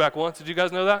played quarterback once. Did you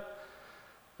guys know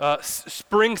that?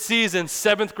 Spring season,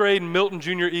 7th grade, Milton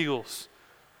Junior Eagles.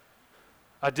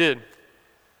 I did.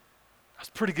 I was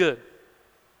pretty good.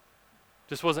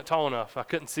 Just wasn't tall enough. I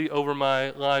couldn't see over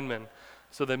my linemen,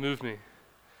 so they moved me.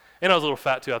 And I was a little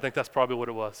fat too. I think that's probably what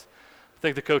it was. I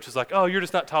think the coach was like, oh, you're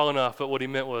just not tall enough, but what he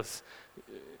meant was,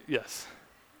 yes.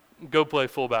 Go play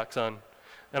fullback, son.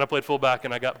 And I played fullback,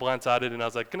 and I got blindsided, and I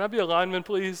was like, can I be a lineman,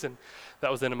 please? And that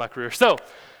was the end of my career. So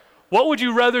what would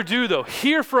you rather do, though?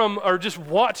 Hear from or just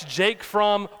watch Jake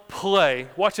Fromm play,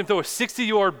 watch him throw a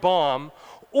 60-yard bomb,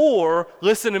 or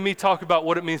listen to me talk about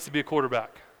what it means to be a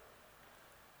quarterback?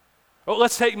 Well,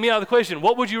 let's take me out of the equation.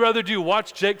 What would you rather do,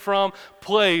 watch Jake Fromm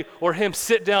play or him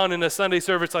sit down in a Sunday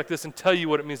service like this and tell you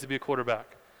what it means to be a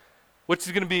quarterback? Which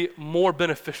is going to be more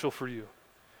beneficial for you?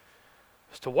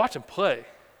 Is to watch him play.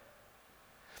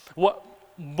 What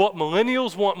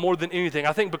millennials want more than anything,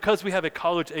 I think because we have a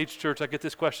college-age church, I get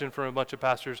this question from a bunch of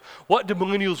pastors, what do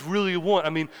millennials really want? I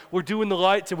mean, we're doing the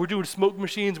lights and we're doing smoke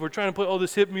machines, we're trying to play all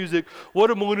this hip music. What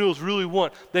do millennials really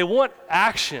want? They want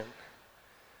action.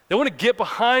 They want to get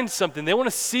behind something. They want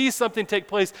to see something take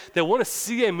place. They want to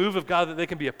see a move of God that they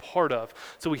can be a part of.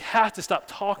 So we have to stop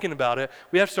talking about it.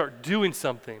 We have to start doing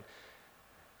something.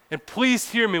 And please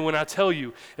hear me when I tell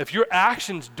you, if your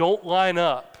actions don't line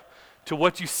up to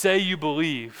what you say you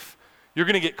believe, you're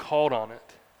going to get called on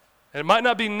it. And it might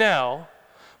not be now,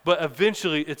 but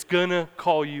eventually it's going to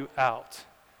call you out.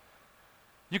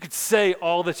 You could say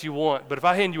all that you want, but if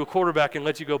I hand you a quarterback and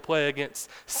let you go play against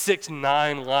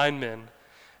 6'9" linemen,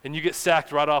 and you get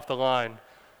sacked right off the line,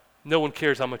 no one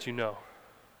cares how much you know.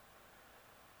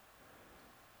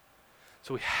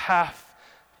 So we have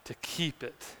to keep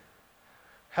it.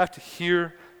 Have to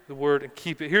hear the word and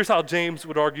keep it. Here's how James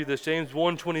would argue this. James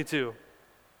 1:22.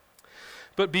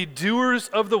 But be doers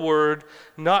of the word,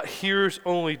 not hearers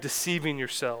only, deceiving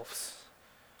yourselves.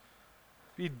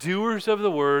 Be doers of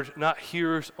the word, not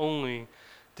hearers only,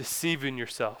 deceiving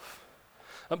yourself.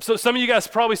 So some of you guys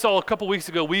probably saw a couple weeks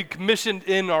ago, we commissioned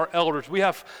in our elders. We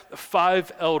have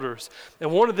 5 elders. And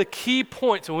one of the key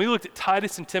points when we looked at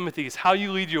Titus and Timothy is how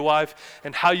you lead your wife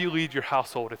and how you lead your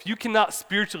household. If you cannot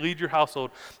spiritually lead your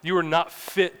household, you are not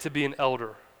fit to be an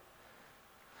elder.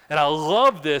 And I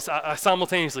love this. I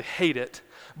simultaneously hate it.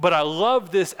 But I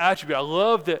love this attribute. I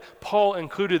love that Paul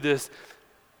included this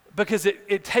because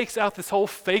it takes out this whole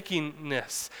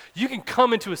fakingness. You can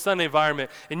come into a Sunday environment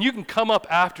and you can come up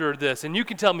after this and you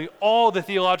can tell me all the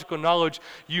theological knowledge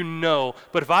you know,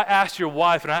 but if I ask your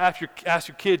wife and I ask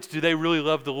your kids, do they really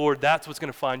love the Lord, that's what's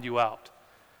going to find you out.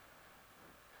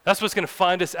 That's what's going to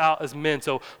find us out as men.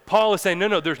 So Paul is saying,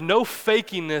 no, there's no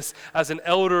fakiness as an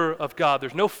elder of God.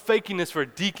 There's no fakiness for a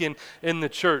deacon in the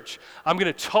church. I'm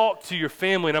going to talk to your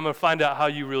family and I'm going to find out how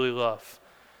you really love.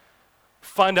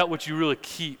 Find out what you really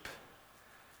keep.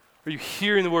 Are you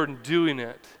hearing the word and doing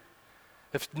it?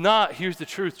 If not, here's the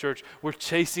truth, church. We're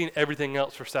chasing everything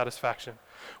else for satisfaction.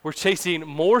 We're chasing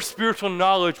more spiritual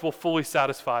knowledge will fully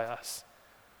satisfy us.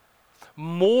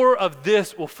 More of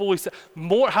this will fully,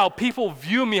 more how people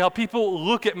view me, how people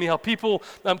look at me, how people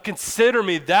consider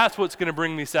me, that's what's going to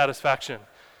bring me satisfaction.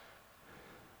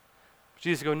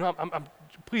 Jesus goes, no,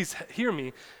 please hear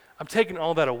me. I'm taking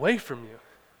all that away from you.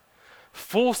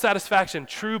 Full satisfaction,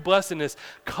 true blessedness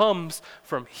comes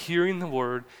from hearing the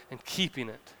word and keeping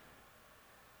it.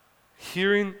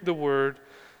 Hearing the word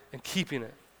and keeping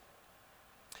it.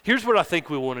 Here's what I think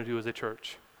we want to do as a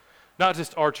church. Not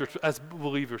just our church, but as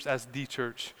believers, as the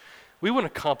church. We want to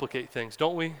complicate things,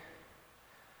 don't we?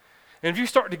 And if you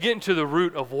start to get into the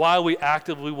root of why we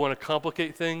actively want to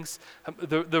complicate things,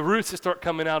 the roots that start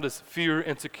coming out is fear,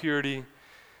 insecurity.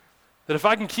 That if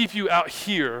I can keep you out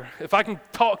here, if I can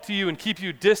talk to you and keep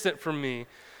you distant from me,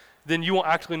 then you won't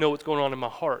actually know what's going on in my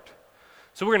heart.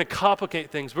 So we're going to complicate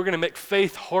things. We're going to make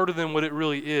faith harder than what it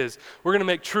really is. We're going to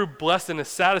make true blessedness,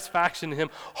 satisfaction in him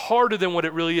harder than what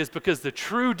it really is, because the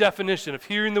true definition of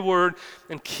hearing the word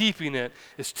and keeping it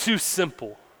is too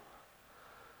simple.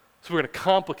 So we're going to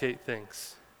complicate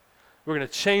things. We're going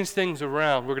to change things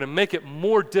around. We're going to make it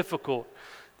more difficult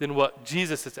than what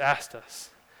Jesus has asked us.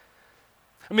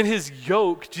 I mean, his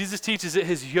yoke, Jesus teaches that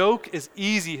his yoke is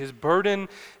easy, his burden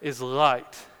is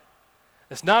light.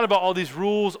 It's not about all these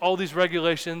rules, all these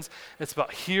regulations. It's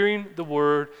about hearing the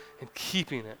word and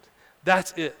keeping it.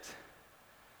 That's it.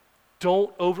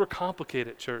 Don't overcomplicate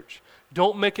it, church.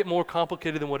 Don't make it more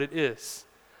complicated than what it is.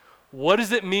 What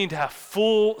does it mean to have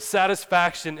full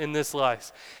satisfaction in this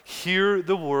life? Hear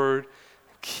the word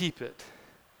and keep it.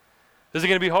 Is it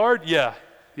going to be hard? Yeah.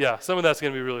 Some of that's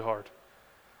going to be really hard.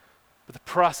 But the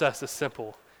process is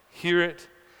simple. Hear it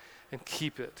and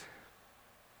keep it.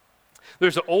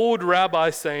 There's an old rabbi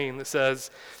saying that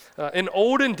says, in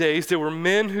olden days there were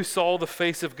men who saw the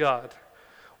face of God.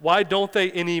 Why don't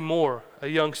they anymore? A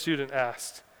young student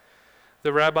asked.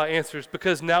 The rabbi answers,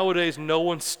 because nowadays no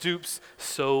one stoops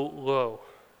so low.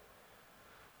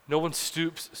 No one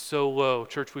stoops so low.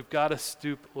 Church, we've got to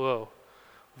stoop low.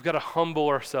 We've got to humble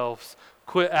ourselves.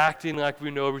 Quit acting like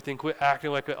we know everything. Quit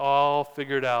acting like we all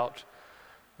figured out.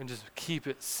 And just keep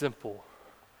it simple.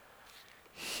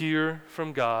 Hear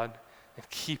from God and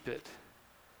keep it.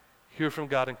 Hear from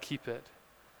God and keep it.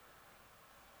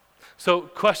 So,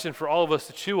 question for all of us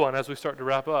to chew on as we start to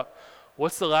wrap up.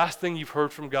 What's the last thing you've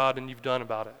heard from God and you've done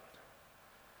about it?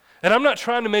 And I'm not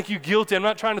trying to make you guilty. I'm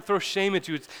not trying to throw shame at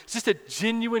you. It's just a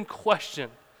genuine question.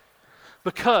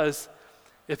 Because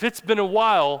if it's been a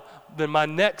while, then my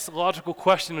next logical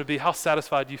question would be, how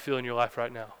satisfied do you feel in your life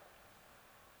right now?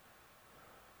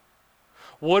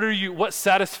 What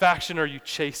satisfaction are you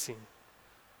chasing?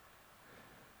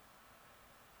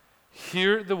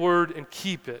 Hear the word and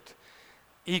keep it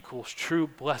equals true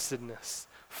blessedness,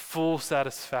 full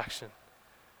satisfaction.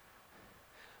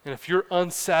 And if you're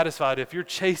unsatisfied, if you're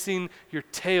chasing your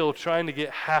tail trying to get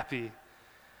happy,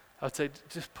 I would say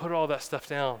just put all that stuff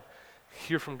down.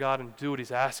 Hear from God and do what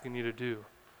he's asking you to do.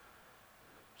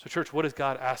 So church, what is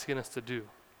God asking us to do?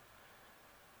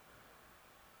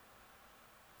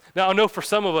 Now, I know for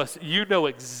some of us, you know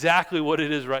exactly what it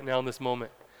is right now in this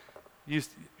moment. You're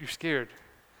scared.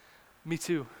 Me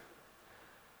too.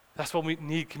 That's why we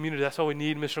need community. That's why we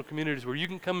need missional communities where you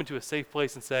can come into a safe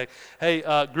place and say, hey,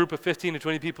 group of 15 to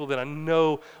 20 people that I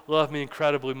know love me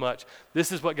incredibly much.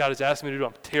 This is what God has asked me to do.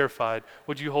 I'm terrified.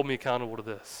 Would you hold me accountable to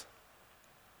this?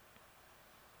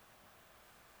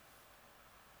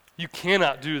 You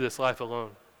cannot do this life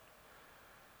alone.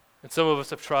 And some of us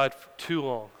have tried for too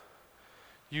long.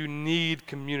 You need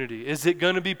community. Is it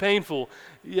going to be painful?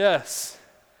 Yes.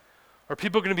 Are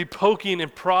people going to be poking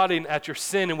and prodding at your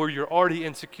sin and where you're already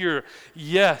insecure?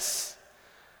 Yes.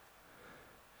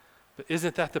 But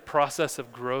isn't that the process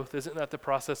of growth? Isn't that the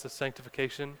process of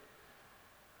sanctification?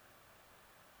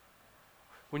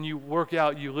 When you work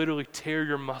out, you literally tear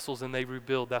your muscles and they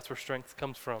rebuild. That's where strength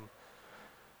comes from.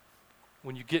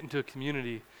 When you get into a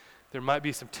community, there might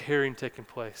be some tearing taking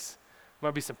place. There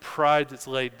might be some pride that's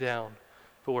laid down.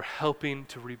 but we're helping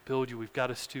to rebuild you. We've got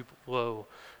to stoop low,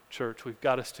 church. We've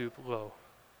got to stoop low.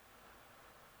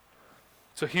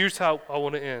 So here's how I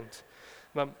want to end.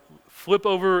 Flip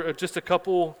over just a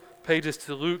couple pages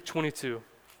to Luke 22.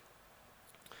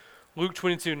 Luke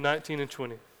 22, 19 and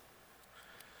 20.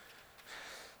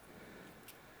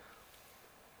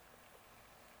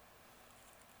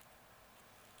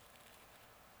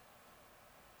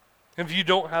 And if you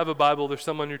don't have a Bible, there's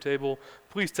some on your table,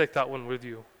 please take that one with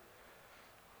you.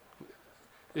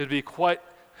 It would be quite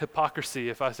hypocrisy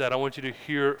if I said, I want you to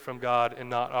hear from God and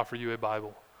not offer you a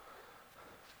Bible.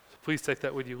 So please take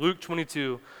that with you. Luke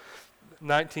 22,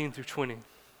 19 through 20.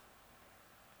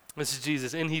 This is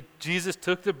Jesus. And Jesus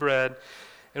took the bread,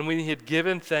 and when he had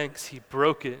given thanks, he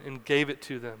broke it and gave it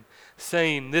to them,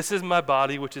 saying, "This is my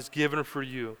body, which is given for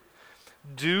you.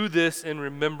 Do this in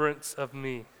remembrance of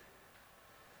me."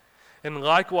 And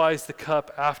likewise the cup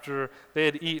after they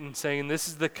had eaten, saying, "This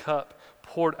is the cup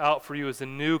poured out for you as the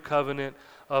new covenant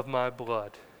of my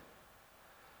blood."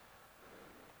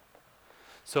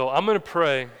 So I'm going to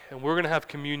pray, and we're going to have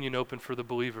communion open for the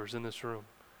believers in this room.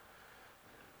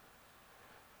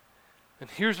 And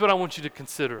here's what I want you to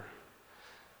consider.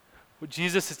 What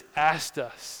Jesus has asked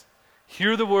us.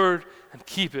 Hear the word and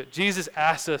keep it. Jesus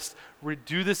asked us,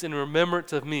 do this in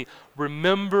remembrance of me.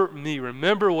 Remember me.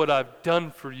 Remember what I've done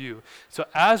for you. So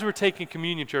as we're taking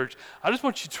communion, church, I just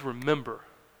want you to remember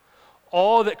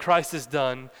all that Christ has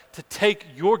done to take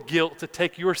your guilt, to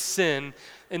take your sin,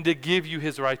 and to give you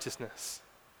his righteousness.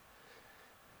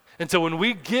 And so when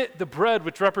we get the bread,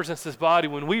 which represents his body,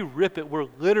 when we rip it, we're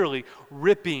literally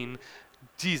ripping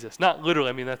Jesus. Not literally,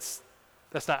 I mean, that's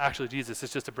not actually Jesus,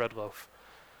 it's just a bread loaf.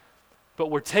 But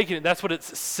we're taking it, that's what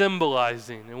it's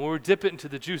symbolizing. And when we dip it into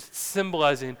the juice, it's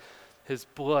symbolizing his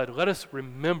blood. Let us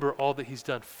remember all that he's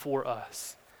done for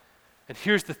us. And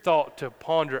here's the thought to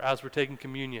ponder as we're taking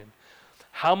communion.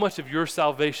 How much of your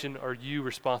salvation are you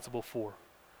responsible for?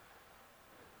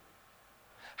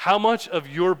 How much of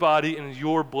your body and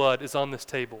your blood is on this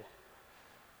table?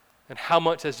 And how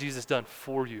much has Jesus done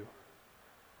for you?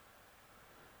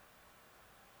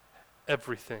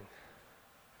 Everything.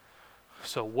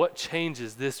 So what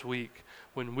changes this week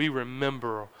when we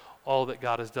remember all that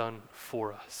God has done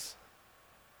for us?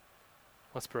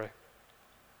 Let's pray.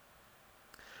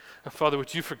 And Father,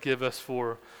 would you forgive us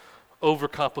for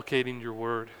overcomplicating your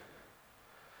word?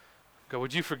 God,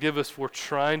 would you forgive us for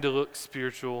trying to look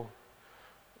spiritual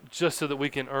just so that we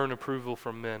can earn approval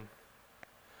from men?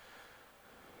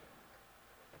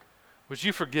 Would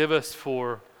you forgive us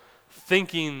for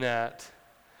thinking that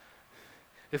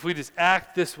if we just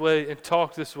act this way and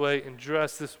talk this way and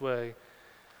dress this way,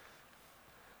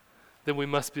 then we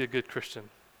must be a good Christian?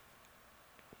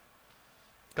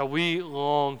 God, we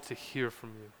long to hear from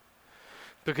you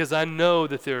because I know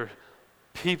that there are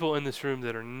people in this room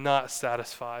that are not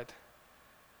satisfied.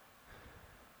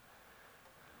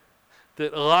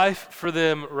 That life for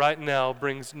them right now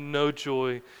brings no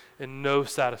joy and no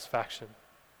satisfaction.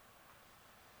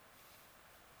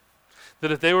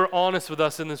 That if they were honest with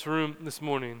us in this room this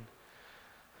morning,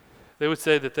 they would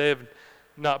say that they have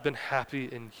not been happy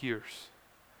in years.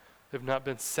 They've not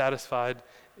been satisfied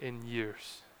in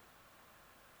years.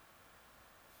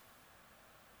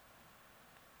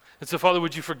 And so, Father,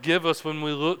 would you forgive us when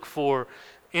we look for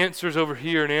answers over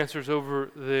here and answers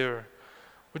over there?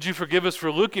 Would you forgive us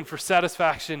for looking for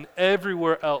satisfaction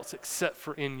everywhere else except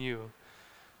for in you?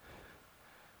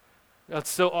 God,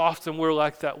 so often we're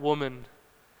like that woman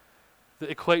that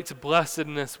equates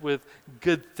blessedness with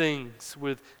good things,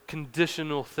 with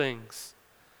conditional things.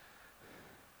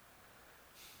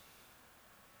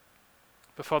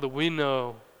 But Father, we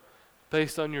know,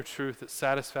 based on your truth, that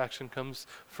satisfaction comes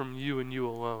from you and you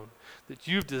alone. That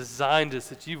you've designed us,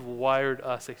 that you've wired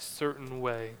us a certain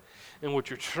way. And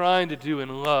what you're trying to do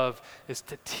in love is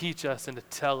to teach us and to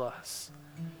tell us,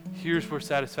 here's where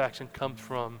satisfaction comes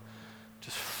from.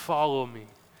 Just follow me.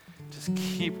 Just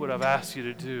keep what I've asked you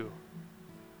to do.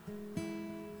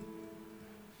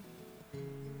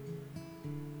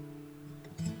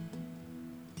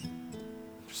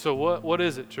 So what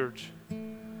is it, church?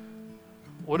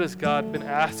 What has God been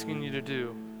asking you to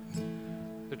do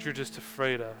that you're just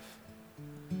afraid of?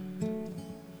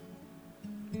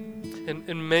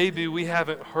 And maybe we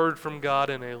haven't heard from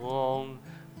God in a long,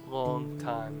 long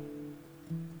time.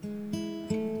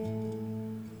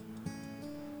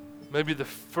 Maybe the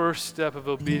first step of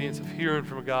obedience, of hearing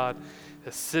from God,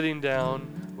 is sitting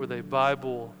down with a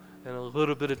Bible and a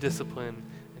little bit of discipline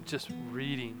and just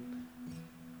reading.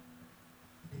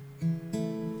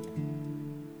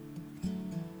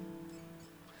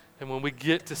 And when we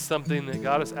get to something that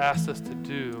God has asked us to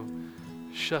do,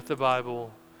 shut the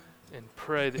Bible and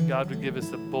pray that God would give us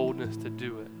the boldness to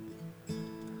do it.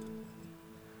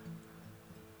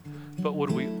 But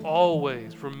would we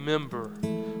always remember,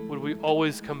 would we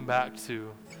always come back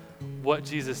to what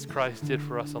Jesus Christ did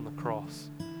for us on the cross?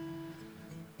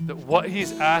 That what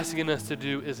he's asking us to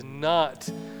do is not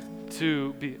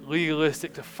to be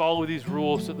legalistic, to follow these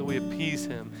rules so that we appease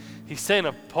him. He's saying,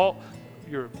 Paul,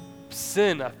 your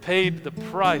sin, I've paid the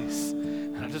price,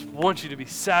 and I just want you to be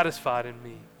satisfied in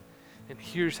me. And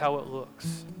here's how it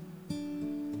looks.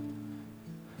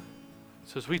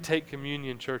 So as we take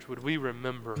communion, church, would we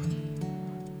remember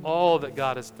all that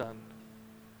God has done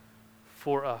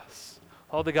for us,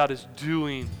 all that God is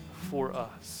doing for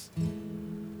us?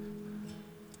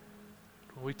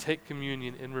 We take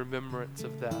communion in remembrance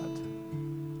of that.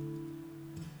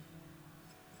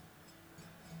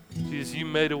 Jesus, you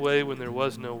made a way when there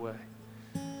was no way.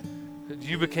 That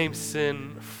you became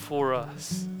sin for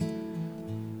us.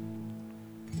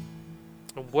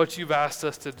 And what you've asked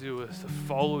us to do is to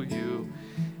follow you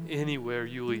anywhere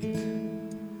you lead.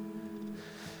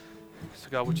 So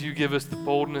God, would you give us the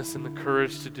boldness and the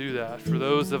courage to do that? For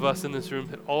those of us in this room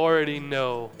that already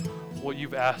know what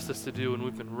you've asked us to do, and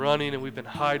we've been running and we've been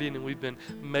hiding and we've been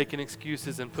making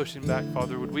excuses and pushing back,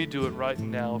 Father, would we do it right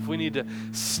now? If we need to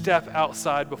step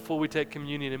outside before we take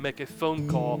communion and make a phone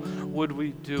call, would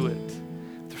we do it?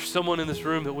 If there's someone in this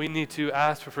room that we need to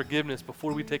ask for forgiveness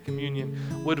before we take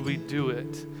communion, would we do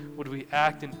it? Would we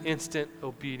act in instant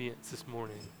obedience this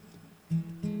morning?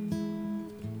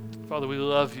 Father, we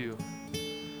love you.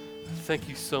 Thank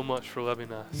you so much for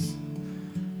loving us.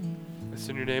 It's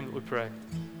in your name that we pray.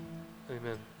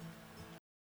 Amen.